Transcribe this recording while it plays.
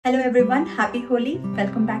Hello everyone, happy Holi.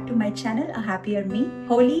 Welcome back to my channel, A Happier Me.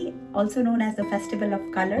 Holi, also known as the Festival of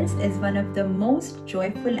Colors, is one of the most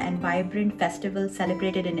joyful and vibrant festivals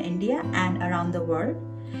celebrated in India and around the world.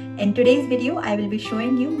 In today's video, I will be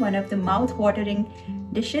showing you one of the mouth-watering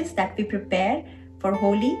dishes that we prepare for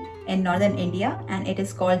Holi in northern India, and it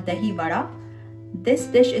is called Dahi Vada. This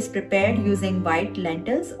dish is prepared using white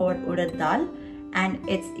lentils or urad dal, and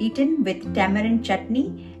it's eaten with tamarind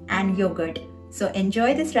chutney and yogurt. So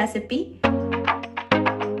enjoy this recipe.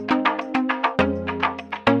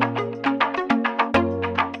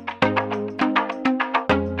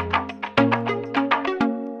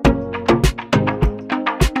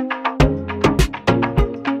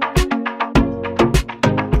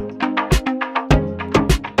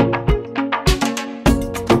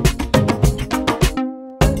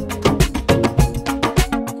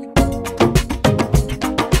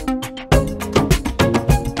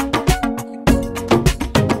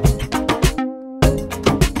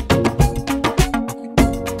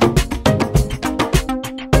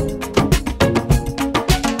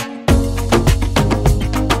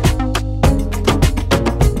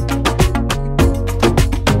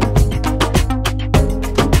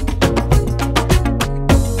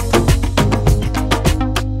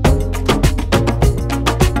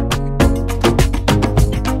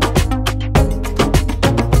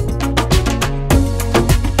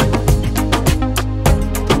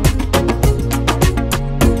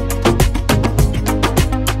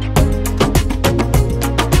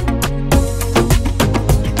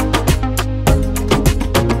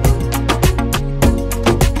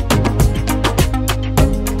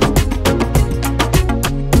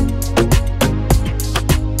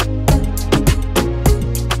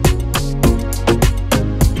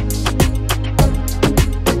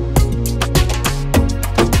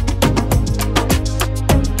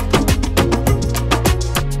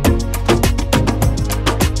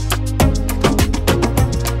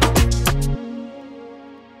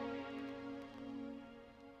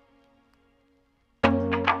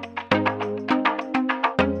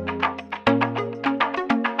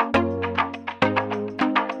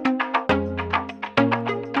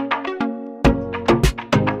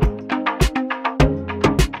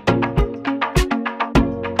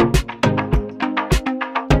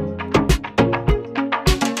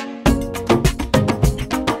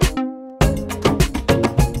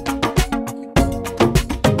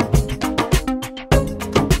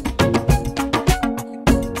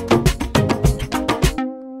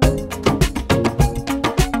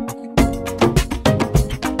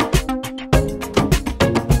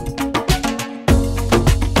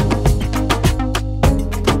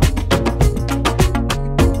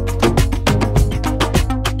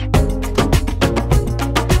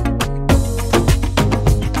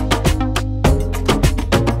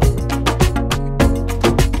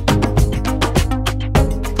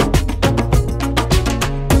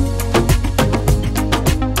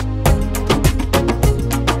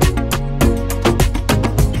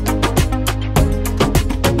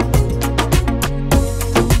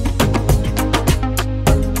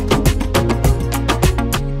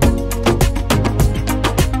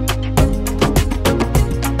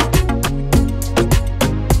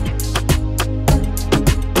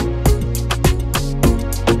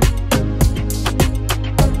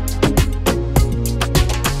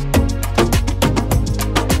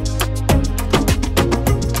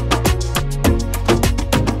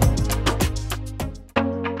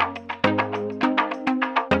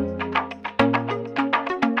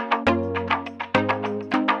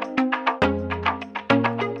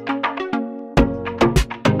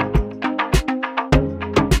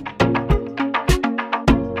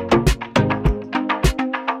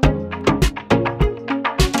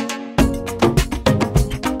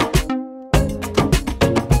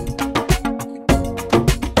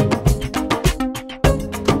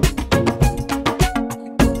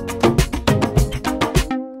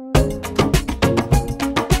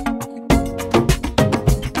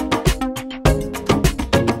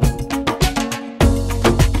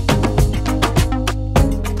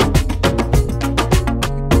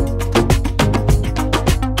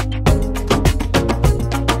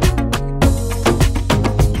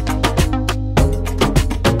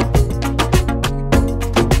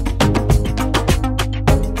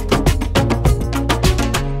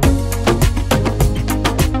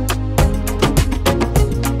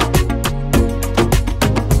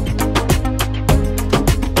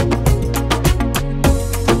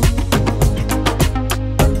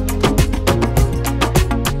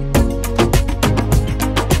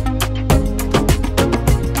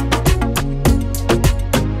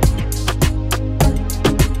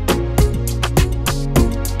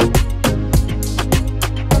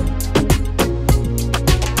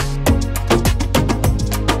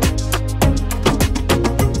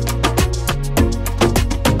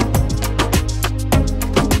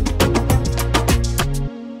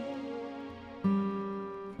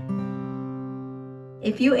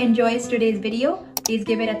 you enjoyed today's video, please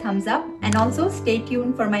give it a thumbs up, and also stay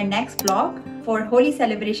tuned for my next vlog for Holi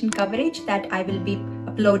celebration coverage that I will be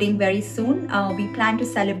uploading very soon. We plan to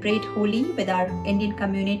celebrate Holi with our Indian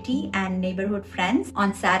community and neighborhood friends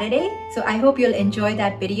on Saturday. So I hope you'll enjoy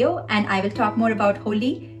that video, and I will talk more about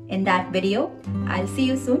Holi in that video. I'll see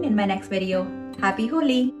you soon in my next video. Happy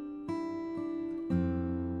Holi!